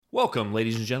Welcome,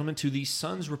 ladies and gentlemen, to the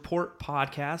Suns Report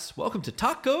podcast. Welcome to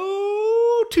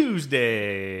Taco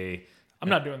Tuesday. I'm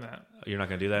not doing that. You're not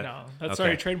going to do that? No, that's Okay.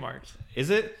 already trademarked.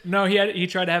 Is it? No, he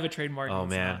tried to have it trademarked. Oh,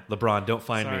 It's man. not. LeBron, don't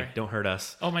find me. Sorry. Don't hurt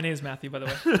us. Oh, my name is Matthew, by the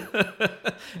way.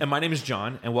 And my name is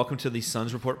John, and welcome to the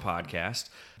Suns Report podcast.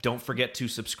 Don't forget to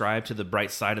subscribe to the Bright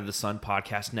Side of the Sun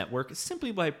podcast network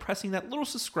simply by pressing that little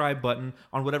subscribe button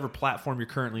on whatever platform you're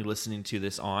currently listening to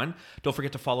this on. Don't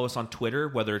forget to follow us on Twitter,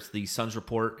 whether it's the Suns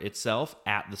Report itself,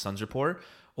 at the Suns Report,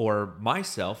 or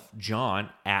myself,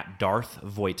 John, at Darth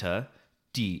Voita,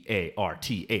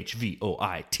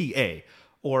 DARTHVOITA,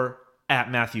 or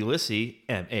at Matthew Lissy,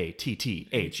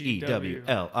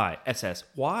 MATTHEWLISS.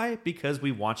 Why? Because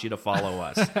we want you to follow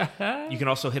us. You can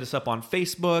also hit us up on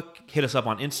Facebook, hit us up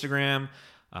on Instagram.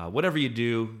 Whatever you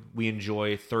do, we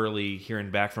enjoy thoroughly hearing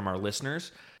back from our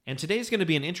listeners. And today's going to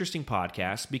be an interesting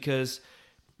podcast because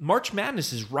March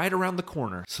Madness is right around the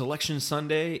corner. Selection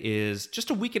Sunday is just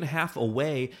a week and a half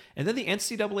away, and then the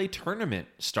NCAA tournament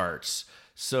starts.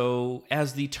 So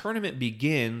as the tournament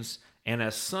begins, and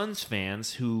as Suns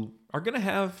fans who are going to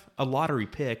have a lottery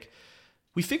pick,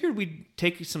 we figured we'd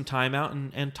take some time out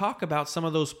and talk about some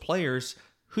of those players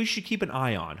who you should keep an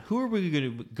eye on. Who are we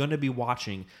going to be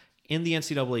watching in the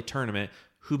NCAA tournament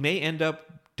who may end up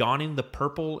donning the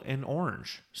purple and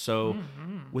orange? So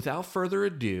without further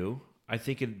ado, I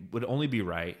think it would only be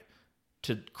right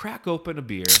to crack open a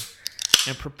beer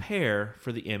and prepare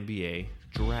for the NBA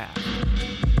draft.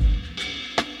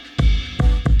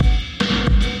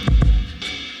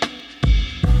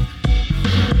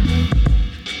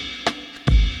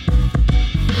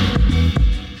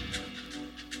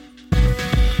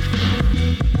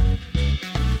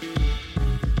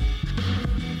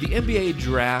 The NBA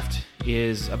draft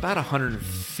is about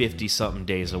 150-something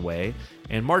days away,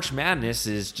 and March Madness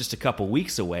is just a couple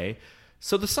weeks away.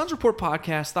 So the Suns Report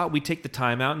podcast thought we'd take the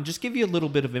time out and just give you a little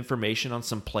bit of information on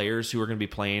some players who are going to be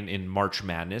playing in March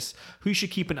Madness, who you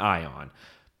should keep an eye on.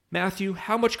 Matthew,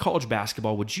 how much college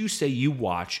basketball would you say you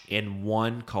watch in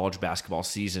one college basketball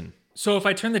season? So if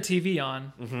I turn the TV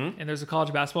on and there's a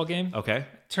college basketball game, Okay.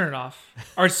 turn it off.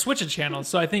 Or switch a channel.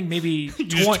 So I think maybe... You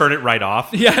just turn it right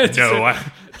off? Yeah. No.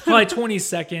 For like 20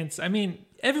 seconds. I mean,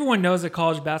 everyone knows that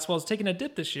college basketball is taking a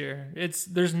dip this year.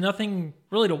 There's nothing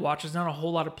really to watch. There's not a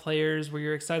whole lot of players where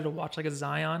you're excited to watch like a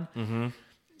Zion. Mm-hmm.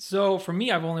 So for me,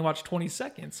 I've only watched 20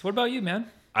 seconds. What about you, man?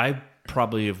 I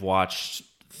probably have watched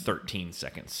 13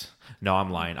 seconds. No,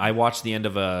 I'm lying. I watched the end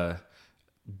of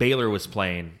Baylor was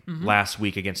playing last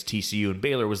week against TCU, and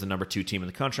Baylor was the number 2 team in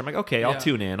the country. I'm like, okay, I'll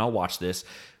tune in. I'll watch this.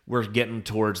 We're getting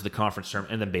towards the conference term,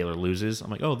 and then Baylor loses.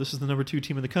 I'm like, oh, this is the number 2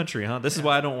 team in the country, huh? This is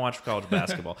why I don't watch college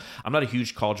basketball. I'm not a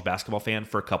huge college basketball fan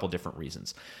for a couple different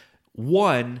reasons.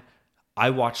 One, I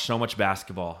watch so much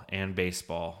basketball and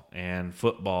baseball and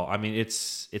football. I mean,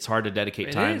 it's hard to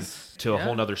dedicate time to a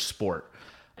whole nother sport.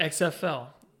 XFL.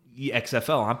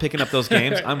 XFL. I'm picking up those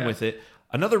games. I'm with it.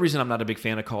 Another reason I'm not a big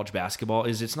fan of college basketball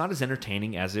is it's not as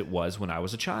entertaining as it was when I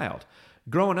was a child.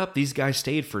 Growing up, these guys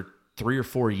stayed for 3 or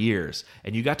 4 years,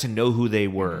 and you got to know who they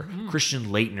were. Christian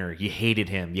Laettner, you hated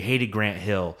him. You hated Grant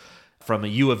Hill. From a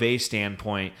U of A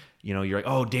standpoint, you know, you're like,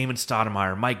 oh, Damon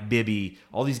Stoudemire, Mike Bibby,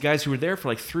 all these guys who were there for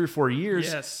like 3 or 4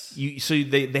 years. Yes. So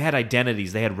they had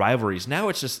identities. They had rivalries. Now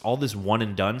it's just all this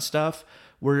one-and-done stuff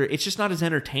where it's just not as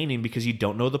entertaining because you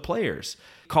don't know the players.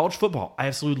 College football, I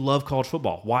absolutely love college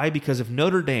football. Why? Because if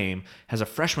Notre Dame has a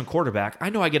freshman quarterback,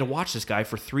 I know I get to watch this guy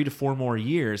for 3 to 4 more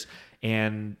years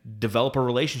and develop a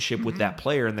relationship with that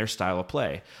player and their style of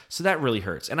play. So that really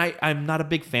hurts. And I'm not a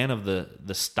big fan of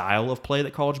the style of play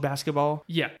that college basketball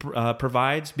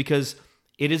provides because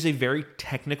it is a very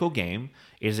technical game.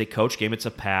 It is a coach game. It's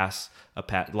a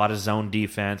lot of zone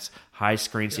defense, high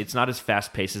screens. It's not as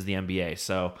fast-paced as the NBA.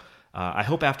 So I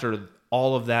hope after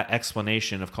all of that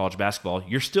explanation of college basketball,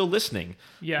 you're still listening.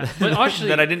 Yeah. But actually,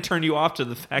 that I didn't turn you off to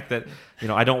the fact that,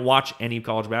 I don't watch any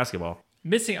college basketball.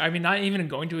 not even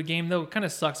going to a game, though, kind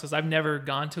of sucks because I've never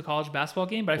gone to a college basketball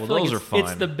game, but I feel like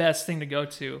it's the best thing to go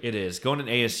to. It is. Going to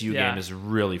an ASU game is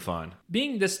really fun.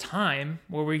 Being this time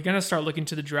where we're going to start looking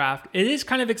to the draft, it is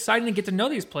kind of exciting to get to know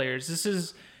these players. This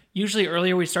is usually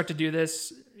earlier we start to do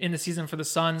this in the season for the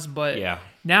Suns, but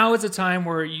now is a time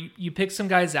where you pick some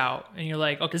guys out and you're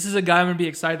like, okay, this is a guy I'm going to be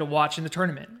excited to watch in the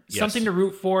tournament. Yes. Something to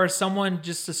root for, someone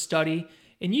just to study.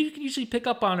 And you can usually pick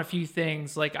up on a few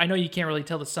things. Like, I know you can't really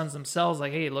tell the Suns themselves,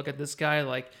 like, hey, look at this guy,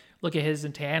 like, look at his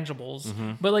intangibles.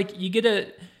 But like you get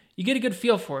a good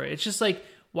feel for it. It's just like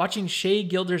watching Shai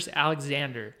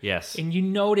Gilgeous-Alexander. Yes. And you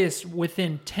notice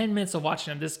within 10 minutes of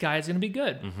watching him, this guy is going to be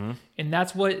good. Mm-hmm. And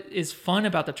that's what is fun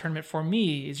about the tournament for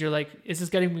me, is you're like, is this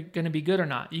guy going to be good or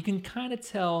not? You can kind of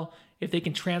tell if they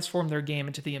can transform their game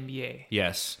into the NBA.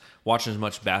 Yes. Watching as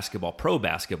much basketball, pro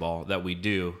basketball, that we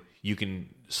do, you can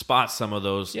spot some of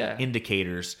those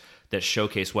indicators that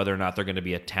showcase whether or not they're going to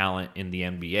be a talent in the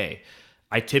NBA.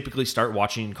 I typically start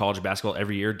watching college basketball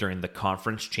every year during the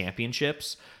conference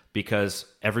championships because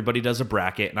everybody does a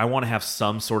bracket, and I want to have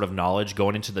some sort of knowledge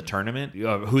going into the tournament,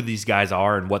 who these guys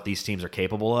are and what these teams are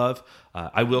capable of.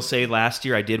 I will say last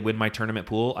year I did win my tournament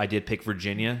pool. I did pick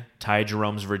Virginia, Ty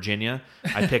Jerome's Virginia.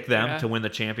 I picked them to win the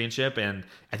championship, and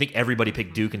I think everybody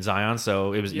picked Duke and Zion,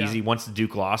 so it was easy. Once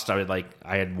Duke lost, I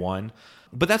had won.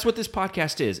 But that's what this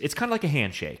podcast is. It's kind of like a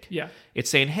handshake. Yeah. It's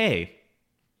saying, hey,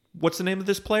 what's the name of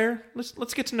this player?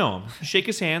 Let's get to know him. Shake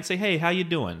his hand, say, hey, how you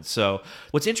doing? So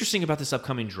what's interesting about this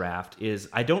upcoming draft is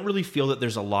I don't really feel that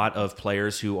there's a lot of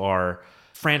players who are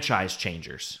franchise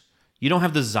changers. You don't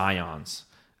have the Zions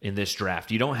in this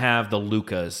draft. You don't have the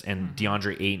Lukas and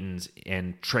DeAndre Aytons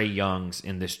and Trae Youngs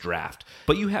in this draft.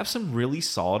 But you have some really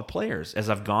solid players. As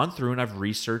I've gone through and I've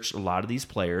researched a lot of these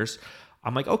players,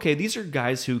 I'm like, okay, these are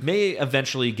guys who may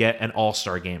eventually get an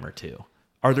all-star game or two.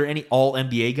 Are there any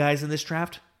all-NBA guys in this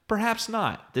draft? Perhaps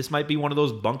not. This might be one of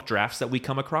those bunk drafts that we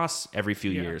come across every few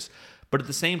years. But at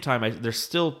the same time, there's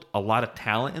still a lot of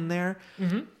talent in there.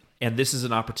 Mm-hmm. And this is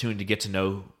an opportunity to get to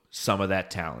know some of that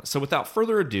talent. So without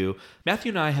further ado,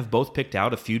 Matthew and I have both picked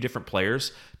out a few different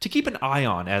players to keep an eye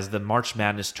on as the March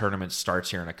Madness tournament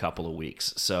starts here in a couple of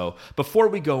weeks. So before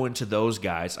we go into those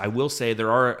guys, I will say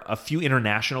there are a few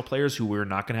international players who we're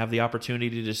not going to have the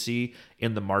opportunity to see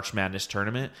in the March Madness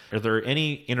tournament. Are there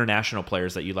any international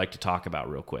players that you'd like to talk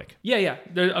about real quick? Yeah.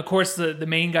 Of course, the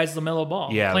main guy is LaMelo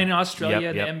Ball. Playing in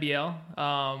Australia, the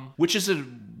NBL. Which is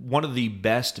one of the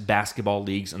best basketball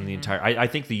leagues in the entire... I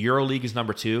think the Euro League is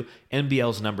number 2. NBL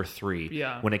is number 3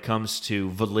 when it comes to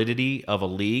validity of a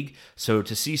league. So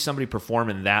to see somebody perform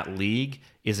in that league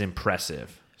is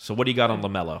impressive. So what do you got on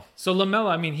LaMelo? So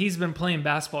LaMelo, he's been playing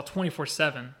basketball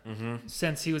 24/7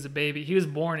 since he was a baby. He was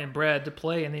born and bred to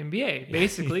play in the NBA,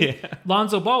 basically.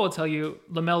 Lonzo Ball will tell you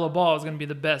LaMelo Ball is going to be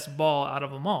the best ball out of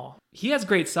them all. He has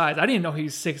great size. I didn't know he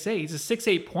was 6'8". He's a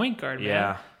 6'8" point guard, man.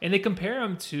 Yeah. And they compare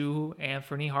him to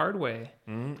Anthony Hardaway.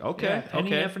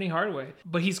 Anthony Hardaway.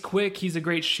 But he's quick. He's a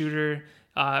great shooter.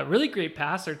 Really great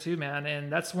passer, too, man.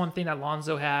 And that's one thing that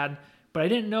Lonzo had. But I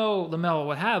didn't know LaMelo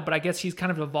would have, but I guess he's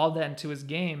kind of evolved that into his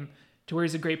game to where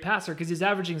he's a great passer because he's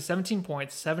averaging 17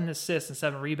 points, 7 assists, and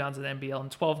 7 rebounds in the NBL in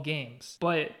 12 games.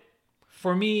 But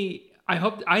for me,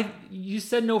 you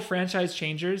said no franchise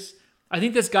changers. I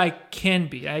think this guy can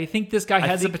be. I think this guy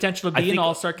has the potential to be an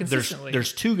all-star consistently.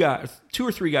 There's two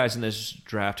or three guys in this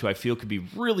draft who I feel could be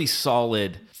really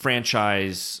solid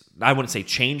franchise. I wouldn't say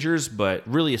changers, but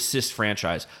really assist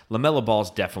franchise. LaMelo Ball is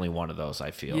definitely one of those,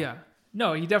 I feel. Yeah.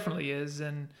 No, he definitely is.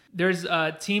 And there's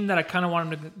a team that I kind of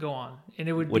want him to go on. And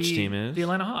it would Which team is? The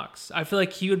Atlanta Hawks. I feel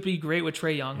like he would be great with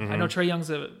Trae Young. I know Trae Young's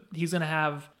he's going to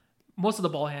have most of the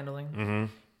ball handling.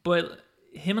 But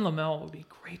him and LaMelo would be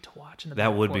great to watch in the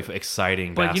That would be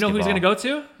exciting. But you know who he's going to go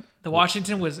to? The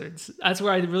Washington Wizards. That's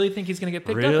where I really think he's going to get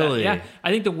picked up at. Yeah.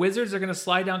 I think the Wizards are going to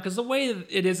slide down because the way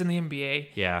it is in the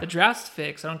NBA, the draft's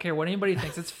fixed. I don't care what anybody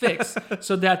thinks. It's fixed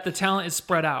so that the talent is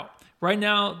spread out. Right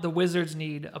now, the Wizards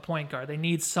need a point guard. They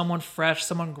need someone fresh,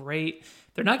 someone great.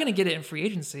 They're not going to get it in free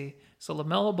agency. So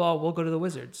LaMelo Ball will go to the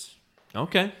Wizards.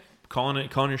 Okay. Calling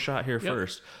your shot here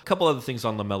first. A couple other things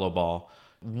on LaMelo Ball.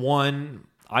 One,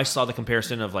 I saw the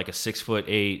comparison of like a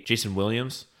 6'8" Jason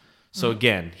Williams. So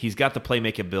again, he's got the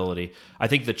playmaking ability. I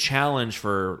think the challenge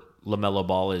for LaMelo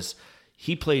Ball is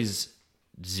he plays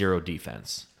zero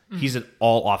defense. He's an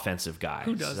all offensive guy.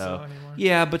 Who does so anymore?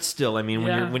 Yeah, but still, when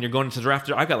you're going into the draft,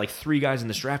 I've got like 3 guys in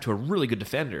this draft who are really good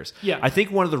defenders. Yeah. I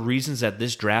think one of the reasons that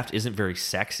this draft isn't very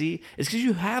sexy is because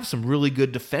you have some really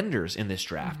good defenders in this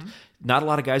draft. Not a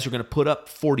lot of guys who are going to put up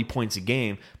 40 points a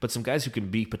game, but some guys who can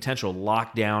be potential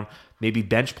lockdown, maybe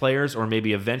bench players, or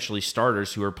maybe eventually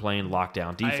starters who are playing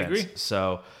lockdown defense. I agree.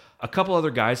 So a couple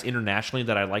other guys internationally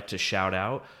that I'd like to shout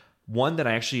out. One that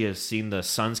I actually have seen the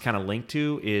Suns kind of linked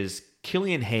to is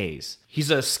Killian Hayes. He's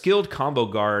a skilled combo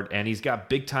guard, and he's got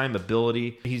big-time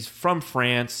ability. He's from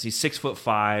France. He's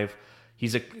 6'5".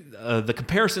 He's the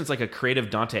comparison's like a creative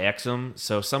Dante Exum,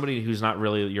 so somebody who's not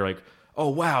really, you're like, oh,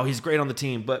 wow, he's great on the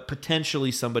team, but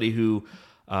potentially somebody who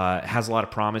has a lot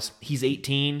of promise. He's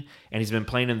 18, and he's been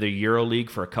playing in the Euro League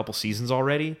for a couple seasons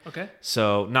already. Okay.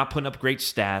 So not putting up great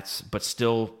stats, but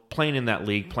still playing in that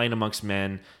league, playing amongst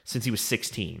men since he was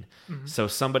 16. So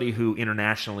somebody who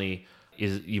internationally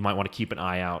you might want to keep an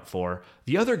eye out for.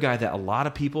 The other guy that a lot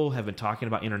of people have been talking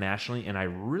about internationally, and I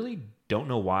really don't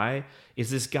know why,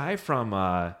 is this guy from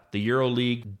the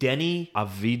EuroLeague, Deni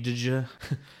Avdija.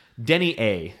 Deni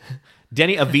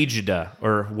Avdija,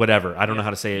 or whatever. I don't know how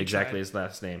to say exactly his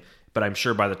last name, but I'm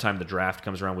sure by the time the draft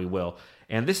comes around, we will.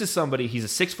 And this is somebody, he's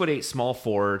a 6'8" small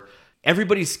forward.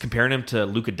 Everybody's comparing him to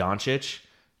Luka Doncic,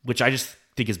 which I just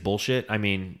think is bullshit. I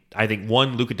mean, I think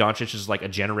one, Luka Doncic is like a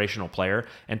generational player,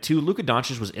 and two, Luka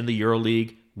Doncic was in the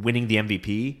EuroLeague winning the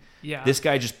MVP. Yeah. This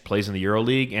guy just plays in the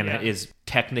EuroLeague and is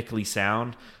technically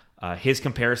sound. His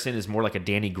comparison is more like a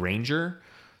Danny Granger,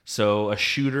 so a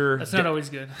shooter. That's not always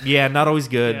good. Yeah, not always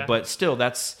good, but still,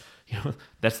 that's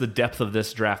the depth of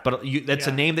this draft. But that's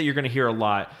a name that you're going to hear a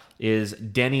lot is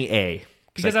Deni A.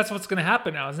 Because that's what's going to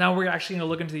happen now. Is now we're actually going to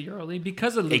look into the EuroLeague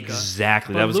because of Luka.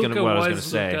 Exactly. That was what I was going to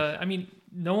say. I mean,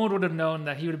 no one would have known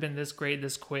that he would have been this great,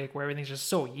 this quick, where everything's just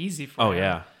so easy for him. Oh,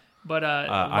 yeah. But a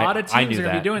lot of teams are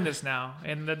going to be doing this now,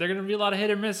 and they're going to be a lot of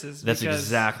hit or misses. That's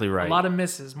exactly right. A lot of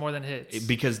misses more than hits.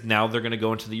 Because now they're going to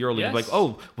go into the EuroLeague. Like,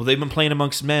 oh, well, they've been playing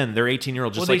amongst men. They're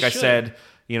 18-year-olds. Just like I said,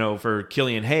 for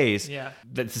Killian Hayes,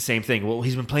 that's the same thing. Well,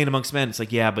 he's been playing amongst men. It's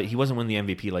like, yeah, but he wasn't winning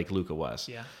the MVP like Luka was.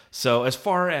 Yeah. So as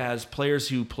far as players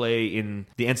who play in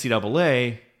the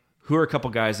NCAA, who are a couple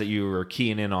guys that you were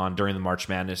keying in on during the March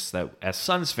Madness that, as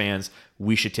Suns fans,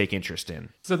 we should take interest in?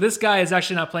 So this guy is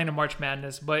actually not playing in March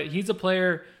Madness, but he's a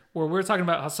player where we were talking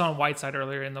about Hassan Whiteside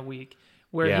earlier in the week,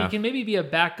 where he can maybe be a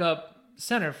backup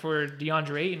center for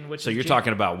DeAndre Ayton. So you're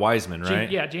talking about Wiseman,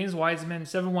 right? James Wiseman,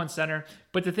 7'1" center.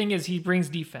 But the thing is, he brings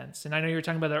defense. And I know you were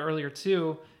talking about that earlier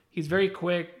too. He's very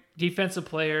quick, defensive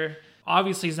player.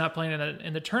 Obviously, he's not playing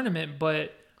in the tournament,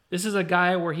 but this is a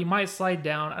guy where he might slide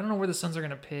down. I don't know where the Suns are going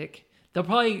to pick. They'll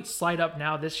probably slide up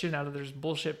now this year now that there's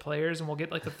bullshit players, and we'll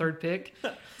get like the third pick.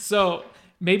 So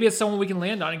maybe it's someone we can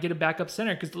land on and get a backup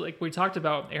center because, like we talked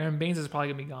about, Aaron Baines is probably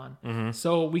going to be gone. Mm-hmm.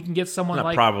 So we can get someone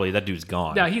that dude's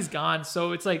gone. Yeah, he's gone.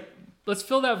 So it's like, let's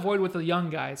fill that void with a young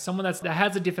guy, someone that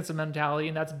has a defensive mentality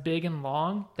and that's big and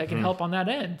long that can help on that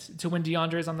end to when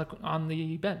DeAndre's on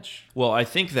the bench. Well, I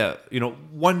think that,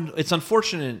 one, it's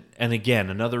unfortunate, and again,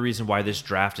 another reason why this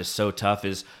draft is so tough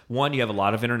is, one, you have a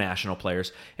lot of international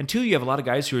players, and two, you have a lot of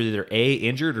guys who are either A,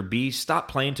 injured, or B, stop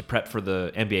playing to prep for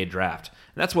the NBA draft.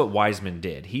 And that's what Wiseman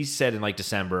did. He said in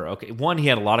December, okay, one, he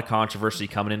had a lot of controversy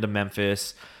coming into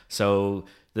Memphis, so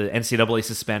the NCAA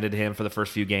suspended him for the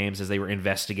first few games as they were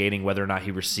investigating whether or not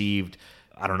he received,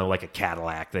 I don't know, like a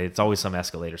Cadillac. It's always some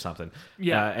Escalade or something.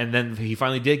 Yeah. And then he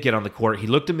finally did get on the court. He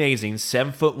looked amazing,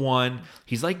 7'1".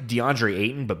 He's like DeAndre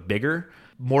Ayton, but bigger,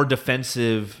 more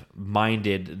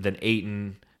defensive-minded than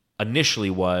Ayton initially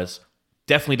was.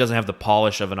 Definitely doesn't have the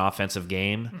polish of an offensive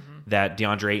game that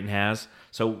DeAndre Ayton has.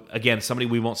 So, again, somebody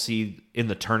we won't see in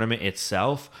the tournament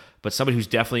itself, but somebody who's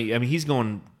definitely, he's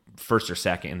going first or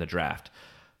second in the draft.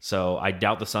 So I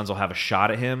doubt the Suns will have a shot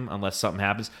at him unless something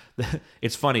happens.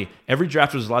 It's funny. Every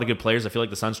draft there's a lot of good players. I feel like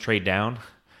the Suns trade down,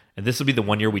 and this will be the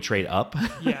one year we trade up.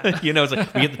 Yeah. It's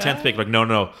like we get the 10th pick. Like,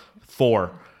 no,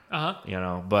 4.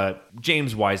 But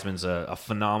James Wiseman's a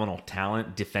phenomenal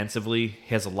talent defensively.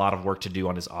 He has a lot of work to do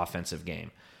on his offensive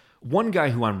game. One guy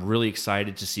who I'm really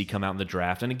excited to see come out in the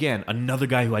draft, and again, another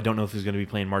guy who I don't know if he's going to be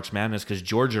playing March Madness because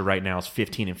Georgia right now is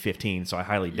 15-15, so I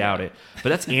highly doubt it. But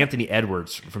that's Anthony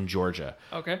Edwards from Georgia.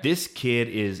 Okay. This kid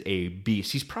is a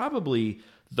beast. He's probably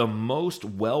the most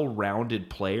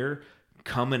well-rounded player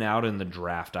coming out in the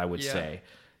draft, I would say.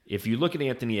 If you look at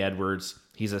Anthony Edwards,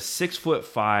 he's a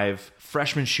 6'5"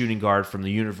 freshman shooting guard from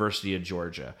the University of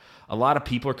Georgia. A lot of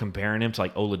people are comparing him to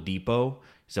like Oladipo.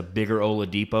 He's a bigger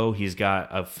Oladipo. He's got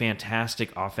a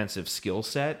fantastic offensive skill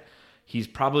set. He's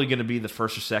probably going to be the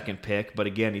first or second pick, but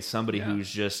again, he's somebody who's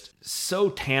just so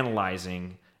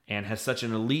tantalizing and has such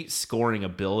an elite scoring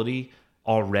ability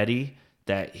already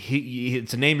that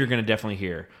it's a name you're going to definitely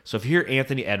hear. So if you hear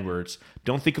Anthony Edwards,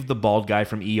 don't think of the bald guy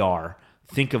from ER.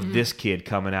 Think of this kid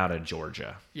coming out of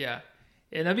Georgia. Yeah.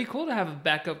 And that'd be cool to have a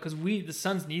backup because the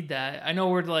Suns need that. I know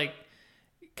we're like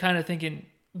kind of thinking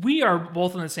we are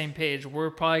both on the same page. We're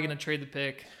probably going to trade the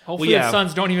pick. Hopefully the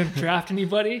Suns don't even draft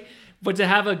anybody. But to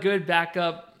have a good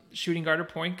backup shooting guard or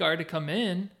point guard to come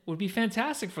in would be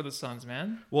fantastic for the Suns,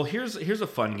 man. Well, here's a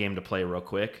fun game to play real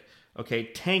quick. Okay,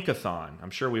 Tankathon.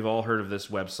 I'm sure we've all heard of this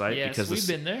website. Yes, because we've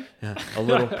been there. A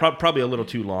little, probably a little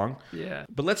too long. Yeah.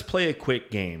 But let's play a quick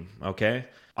game, okay?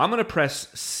 I'm going to press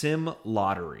Sim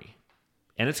Lottery,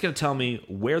 and it's going to tell me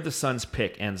where the Suns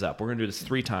pick ends up. We're going to do this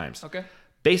 3 times. Okay.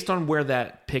 Based on where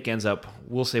that pick ends up,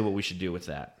 we'll say what we should do with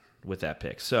that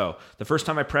pick. So the first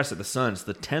time I press it, the Suns,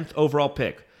 the 10th overall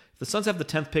pick. If the Suns have the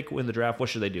 10th pick in the draft, what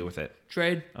should they do with it?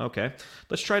 Trade. Okay.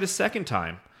 Let's try it a second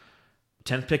time.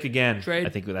 10th pick again. Trade. I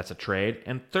think that's a trade.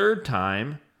 And third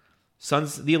time,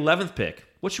 Suns the 11th pick.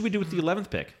 What should we do with the 11th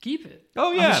pick? Keep it.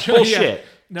 Oh, yeah. Bullshit.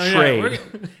 No, trade.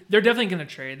 They're definitely going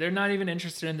to trade. They're not even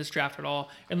interested in this draft at all.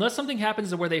 Unless something happens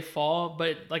to where they fall.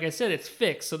 But like I said, it's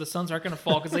fixed. So the Suns aren't going to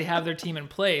fall because they have their team in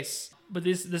place. But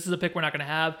this is a pick we're not going to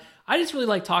have. I just really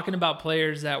like talking about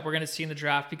players that we're going to see in the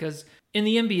draft because in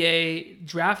the NBA,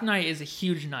 draft night is a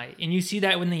huge night. And you see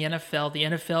that in the NFL. The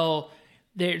NFL,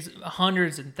 there's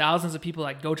hundreds and thousands of people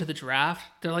that go to the draft.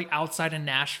 They're like outside in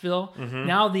Nashville. Mm-hmm.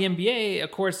 Now the NBA,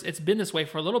 of course, it's been this way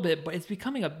for a little bit, but it's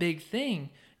becoming a big thing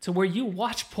to where you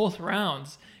watch both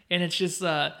rounds. And it's just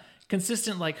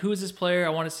consistent, like, who is this player? I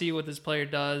want to see what this player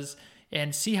does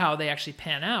and see how they actually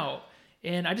pan out.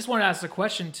 And I just want to ask the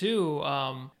question, too.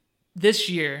 This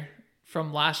year,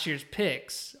 from last year's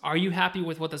picks, are you happy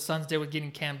with what the Suns did with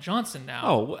getting Cam Johnson now?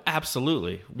 Oh,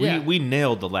 absolutely. We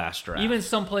nailed the last draft. Even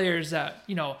some players that,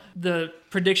 the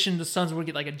prediction the Suns would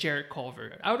get like a Jarrett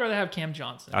Culver. I would rather have Cam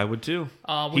Johnson. I would too.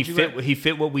 He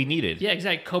fit what we needed. Yeah,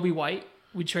 exactly. Kobe White.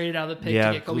 We traded out of the pick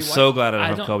to get Kobe White. So glad I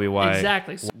don't have Kobe White.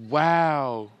 Exactly.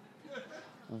 Wow,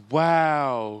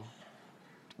 bro.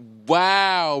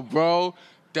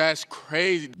 That's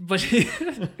crazy. But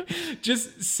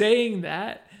just saying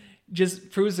that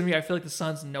just proves to me I feel like the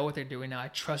Suns know what they're doing now. I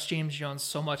trust James Jones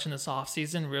so much in this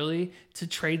offseason, really, to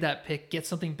trade that pick, get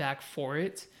something back for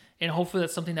it, and hopefully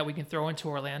that's something that we can throw into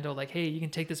Orlando. Like, hey, you can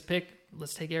take this pick.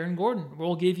 Let's take Aaron Gordon.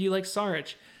 We'll give you, like,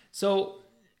 Saric. So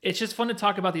it's just fun to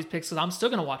talk about these picks because I'm still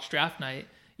going to watch draft night,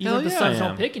 even if the Suns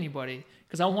don't pick anybody,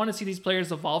 because I want to see these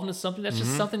players evolve into something. That's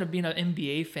just something of being an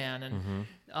NBA fan. And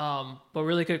but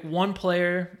really quick, one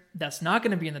player that's not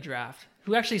going to be in the draft,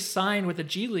 who actually signed with the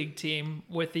G League team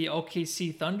with the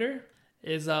OKC Thunder,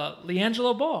 is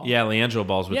LiAngelo Ball. Yeah, LiAngelo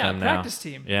Ball's with them now. Yeah, practice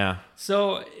team. Yeah.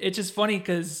 So it's just funny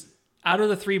because out of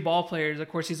the three ball players, of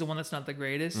course, he's the one that's not the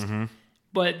greatest. Mm-hmm.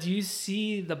 But do you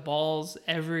see the Balls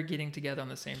ever getting together on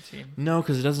the same team? No,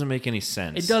 because it doesn't make any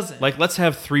sense. It doesn't. Like, let's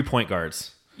have 3 point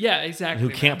guards. Yeah, exactly.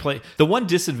 Who can't play. The one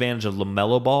disadvantage of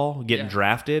LaMelo Ball getting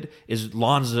drafted is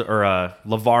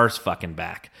LeVar's fucking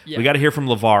back. Yeah. We got to hear from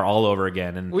LeVar all over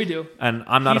again. And we do. And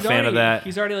I'm not a fan of that.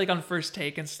 He's already like on First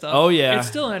Take and stuff. Oh, yeah. It's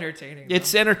still entertaining.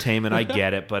 It's entertainment. I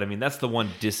get it. But, I mean, that's the one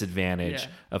disadvantage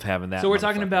of having that. So we're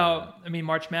talking about,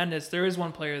 March Madness. There is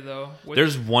one player, though.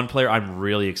 There's one player I'm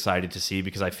really excited to see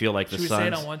because I feel like the Suns. Should we say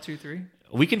it on 1, 2, 3?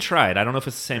 We can try it. I don't know if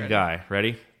it's the same guy.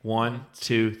 Ready? 1,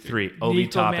 2, 3. Obi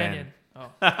Toppin.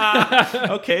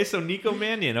 Okay, so Nico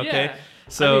Mannion. Okay. Yeah.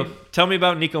 So tell me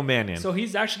about Nico Mannion. So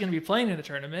he's actually going to be playing in the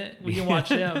tournament. We can watch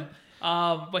him.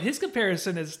 But his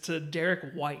comparison is to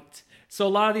Derek White. So a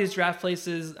lot of these draft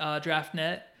places,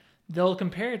 DraftNet, they'll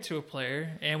compare it to a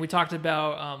player. And we talked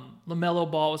about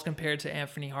LaMelo Ball was compared to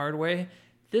Anthony Hardaway.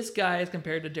 This guy is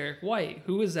compared to Derek White.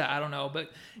 Who is that? I don't know. But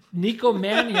Nico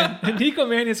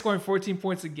Mannion scoring 14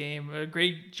 points a game, a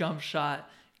great jump shot,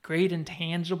 great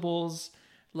intangibles.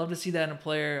 Love to see that in a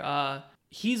player.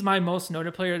 He's my most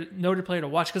noted player to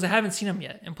watch because I haven't seen him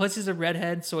yet. And plus he's a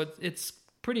redhead, so it's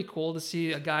pretty cool to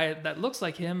see a guy that looks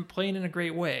like him playing in a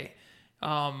great way.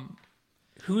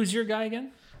 Who's your guy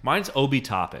again? Mine's Obi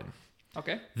Toppin.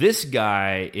 Okay. This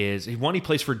guy is he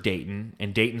plays for Dayton,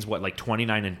 and Dayton's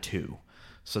 29-2.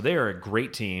 So they are a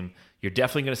great team. You're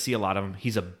definitely going to see a lot of him.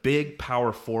 He's a big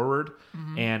power forward,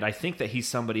 and I think that he's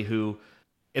somebody who,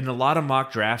 in a lot of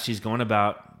mock drafts, he's going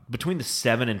about between the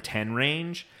 7 and 10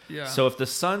 range. Yeah. So if the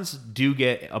Suns do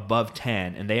get above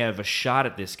 10 and they have a shot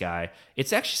at this guy,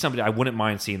 it's actually somebody I wouldn't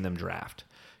mind seeing them draft.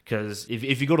 Because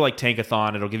if you go to like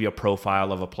Tankathon, it'll give you a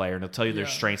profile of a player and it'll tell you their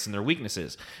strengths and their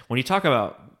weaknesses. When you talk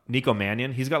about Nico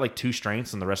Mannion, he's got like 2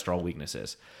 strengths and the rest are all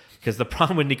weaknesses. Because the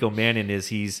problem with Nico Mannion is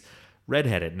he's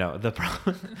redheaded. No, the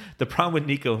problem with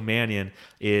Nico Mannion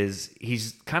is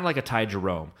he's kind of like a Ty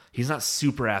Jerome. He's not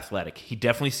super athletic. He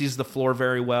definitely sees the floor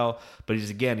very well, but he's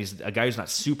a guy who's not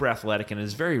super athletic and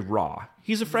is very raw.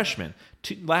 He's a freshman.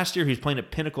 Last year he was playing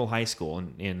at Pinnacle High School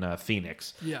in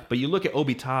Phoenix. Yeah. But you look at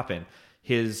Obi Toppin,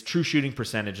 his true shooting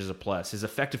percentage is a plus. His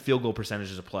effective field goal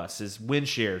percentage is a plus. His win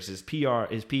shares, his PR,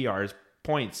 his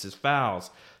points, his fouls.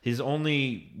 His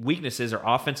only weaknesses are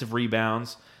offensive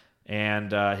rebounds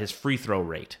and his free throw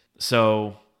rate.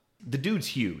 So the dude's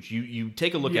huge. You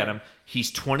take a look at him.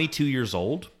 He's 22 years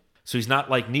old. So he's not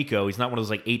like Nico. He's not one of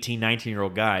those like 18,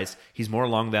 19-year-old guys. He's more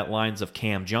along that lines of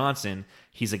Cam Johnson.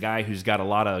 He's a guy who's got a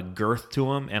lot of girth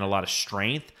to him and a lot of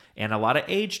strength and a lot of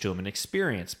age to him and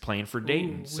experience playing for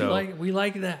Dayton. We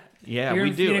like that. Yeah, Here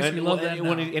we do. Phoenix, and, we love that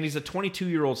and he's a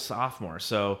 22-year-old sophomore.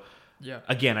 So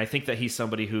again, I think that he's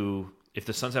somebody who, if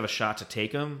the Suns have a shot to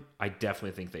take him, I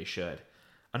definitely think they should.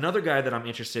 Another guy that I'm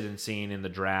interested in seeing in the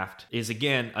draft is,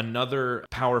 again, another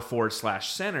power forward /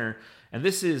 center, And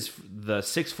this is the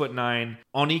 6'9"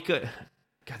 Onika.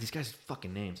 God, these guys'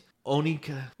 fucking names.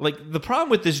 Onika. Like, the problem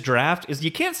with this draft is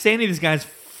you can't say any of these guys'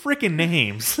 freaking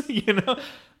names, you know?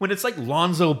 When it's like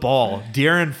Lonzo Ball,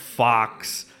 De'Aaron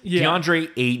Fox, DeAndre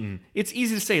Ayton, it's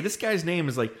easy to say. This guy's name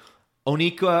is like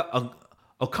Onika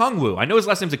Okongwu. I know his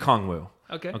last name's Okongwu.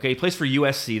 Okay, he plays for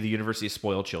USC, the University of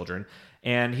Spoiled Children,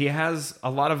 and he has a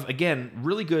lot of, again,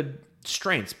 really good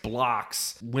strengths,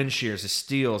 blocks, wind shears, his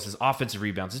steals, his offensive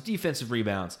rebounds, his defensive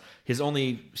rebounds. His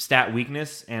only stat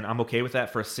weakness, and I'm okay with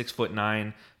that for a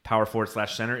 6'9" power forward /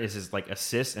 center, is his like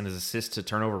assists and his assist to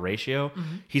turnover ratio.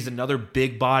 Mm-hmm. He's another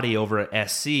big body over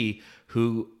at SC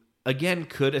who, again,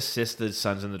 could assist the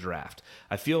Suns in the draft.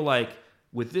 I feel like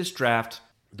with this draft,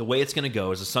 the way it's going to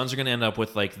go is the Suns are going to end up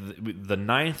with like the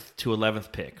 9th to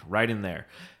 11th pick right in there.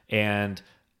 And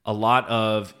a lot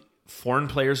of foreign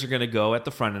players are going to go at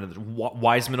the front end.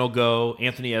 Wiseman will go,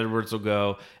 Anthony Edwards will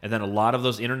go, and then a lot of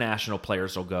those international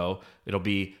players will go. It'll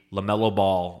be LaMelo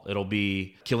Ball. It'll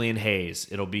be Killian Hayes.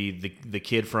 It'll be the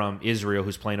kid from Israel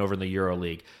who's playing over in the Euro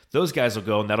League. Those guys will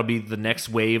go, and that'll be the next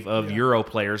wave of Euro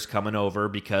players coming over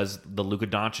because the Luka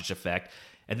Doncic effect.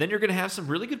 And then you're going to have some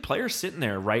really good players sitting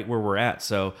there right where we're at.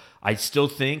 So I still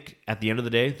think at the end of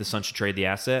the day, the Suns should trade the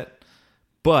asset.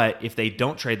 But if they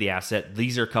don't trade the asset,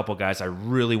 these are a couple guys I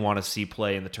really want to see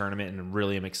play in the tournament and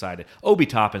really am excited. Obi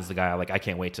Toppin's the guy I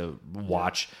can't wait to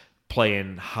watch play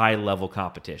in high-level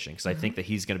competition because I think that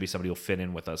he's going to be somebody who will fit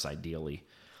in with us ideally.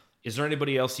 Is there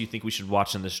anybody else you think we should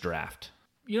watch in this draft?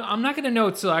 I'm not going to know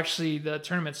until actually the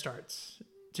tournament starts,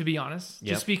 to be honest.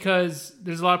 Just because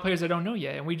there's a lot of players I don't know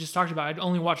yet. And we just talked about I'd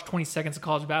only watched 20 seconds of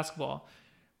college basketball.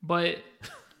 But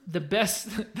the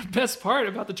best part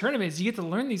about the tournament is you get to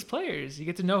learn these players. You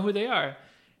get to know who they are.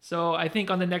 So I think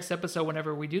on the next episode,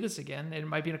 whenever we do this again, it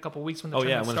might be in a couple of weeks when the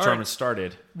tournament the tournament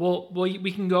started.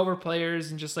 We can go over players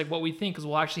and just like what we think because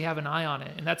we'll actually have an eye on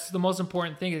it. And that's the most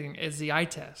important thing is the eye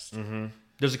test. Mm-hmm.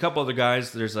 There's a couple other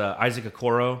guys. There's Isaac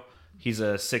Okoro. He's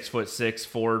a 6'6"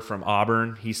 forward from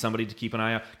Auburn. He's somebody to keep an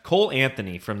eye on. Cole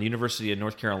Anthony from the University of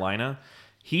North Carolina.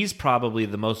 He's probably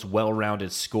the most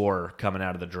well-rounded scorer coming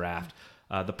out of the draft.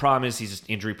 The problem is he's just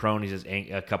injury prone. He's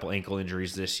a couple ankle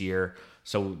injuries this year,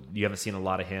 so you haven't seen a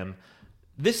lot of him.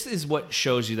 This is what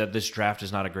shows you that this draft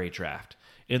is not a great draft.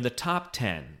 In the top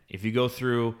 10, if you go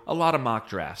through a lot of mock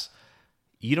drafts,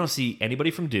 you don't see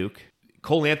anybody from Duke.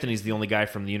 Cole Anthony's the only guy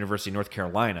from the University of North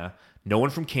Carolina. No one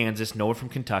from Kansas, no one from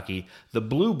Kentucky. The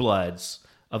blue bloods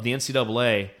of the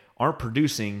NCAA aren't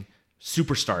producing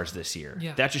superstars this year.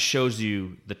 Yeah. That just shows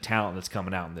you the talent that's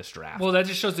coming out in this draft. Well, that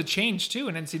just shows the change too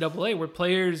in NCAA where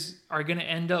players are going to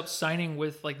end up signing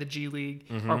with like the G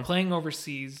League or playing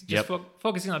overseas, just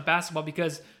focusing on basketball.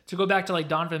 Because to go back to like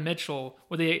Donovan Mitchell,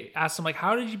 where they asked him like,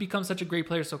 how did you become such a great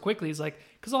player so quickly? He's like,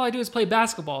 because all I do is play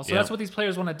basketball. So that's what these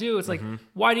players want to do. It's like,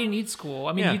 why do you need school?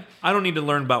 I mean, I don't need to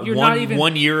learn about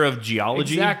one year of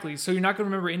geology. Exactly. So you're not going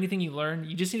to remember anything you learn.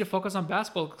 You just need to focus on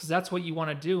basketball because that's what you want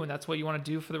to do, and that's what you want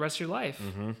to do for the rest of your life.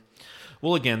 Mm-hmm.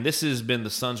 Well, again, this has been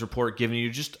the Suns Report giving you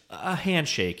just a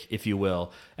handshake, if you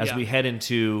will, as we head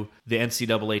into the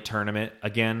NCAA tournament.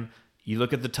 Again, you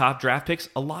look at the top draft picks,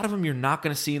 a lot of them you're not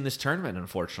going to see in this tournament,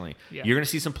 unfortunately. Yeah. You're going to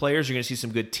see some players, you're going to see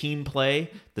some good team play.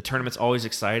 The tournament's always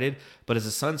excited. But as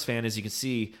a Suns fan, as you can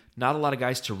see, not a lot of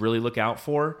guys to really look out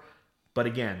for. But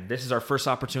again, this is our first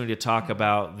opportunity to talk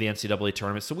about the NCAA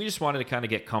tournament. So we just wanted to kind of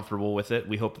get comfortable with it.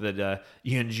 We hope that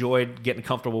you enjoyed getting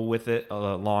comfortable with it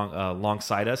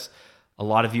alongside us. A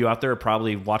lot of you out there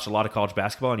probably watch a lot of college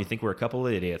basketball and you think we're a couple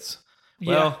of idiots.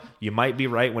 Well, you might be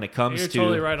right when it comes You're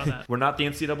totally right on that. We're not the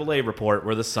NCAA report,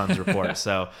 we're the Suns report.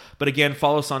 But again,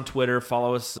 follow us on Twitter,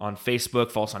 follow us on Facebook,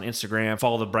 follow us on Instagram,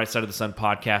 follow the Bright Side of the Sun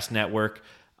podcast network.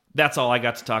 That's all I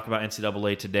got to talk about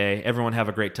NCAA today. Everyone have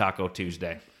a great Taco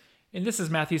Tuesday. And this is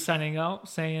Matthew signing out,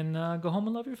 saying go home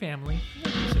and love your family.